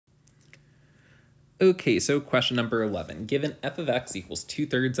Okay, so question number 11. Given f of x equals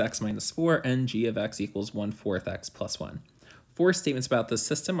 2/3 x minus 4 and g of x equals 1/4 x plus 1. 4 statements about this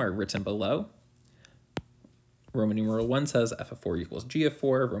system are written below. Roman numeral 1 says f of 4 equals g of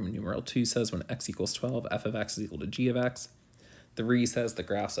 4. Roman numeral 2 says when x equals 12, f of x is equal to g of x. 3 says the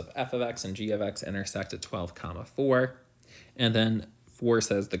graphs of f of x and g of x intersect at 12, 4. And then 4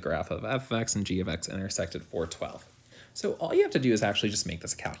 says the graph of f of x and g of x intersect at 4, 12. So all you have to do is actually just make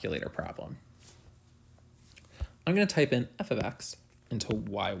this a calculator problem. I'm going to type in f of x into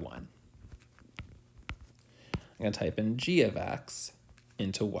y1. I'm going to type in g of x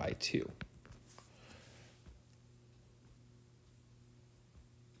into y2.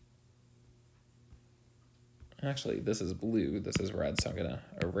 Actually, this is blue, this is red, so I'm going to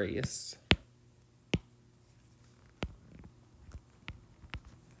erase.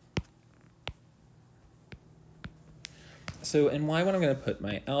 So in y1, I'm going to put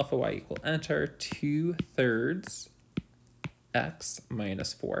my alpha y equal enter 2/3 x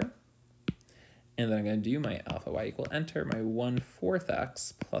minus 4. And then I'm going to do my alpha y equal enter my 1/4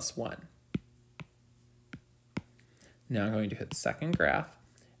 x plus 1. Now I'm going to hit second graph,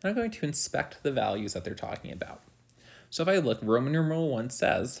 and I'm going to inspect the values that they're talking about. So if I look, Roman numeral 1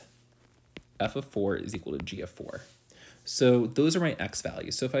 says f of 4 is equal to g of 4. So those are my x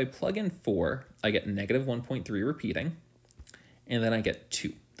values. So if I plug in 4, I get negative 1.3 repeating, and then I get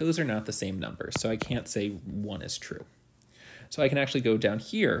 2. Those are not the same numbers, so I can't say 1 is true. So I can actually go down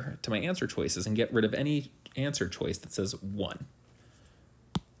here to my answer choices and get rid of any answer choice that says 1.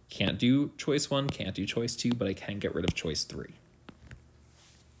 Can't do choice 1, can't do choice 2, but I can get rid of choice 3.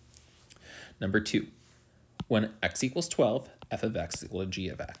 Number 2, when x equals 12, f of x is equal to g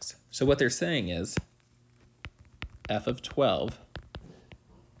of x. So what they're saying is f of 12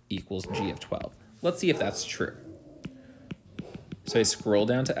 equals g of 12. Let's see if that's true. So I scroll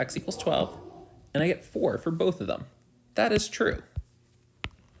down to x equals 12, and I get 4 for both of them. That is true.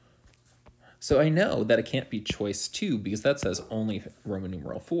 So I know that it can't be choice 2 because that says only Roman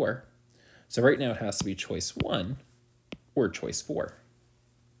numeral 4. So right now it has to be choice 1 or choice 4.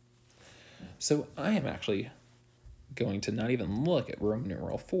 So I am actually going to not even look at Roman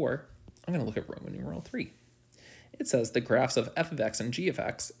numeral 4. I'm going to look at Roman numeral 3. It says the graphs of f of x and g of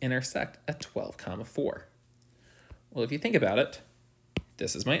x intersect at 12, 4. Well, if you think about it,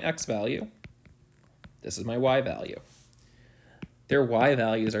 this is my x value. This is my y value. Their y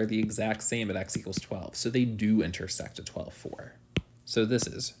values are the exact same at x equals 12, so they do intersect at 12, 4. So this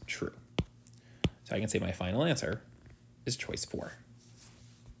is true. So I can say my final answer is choice 4.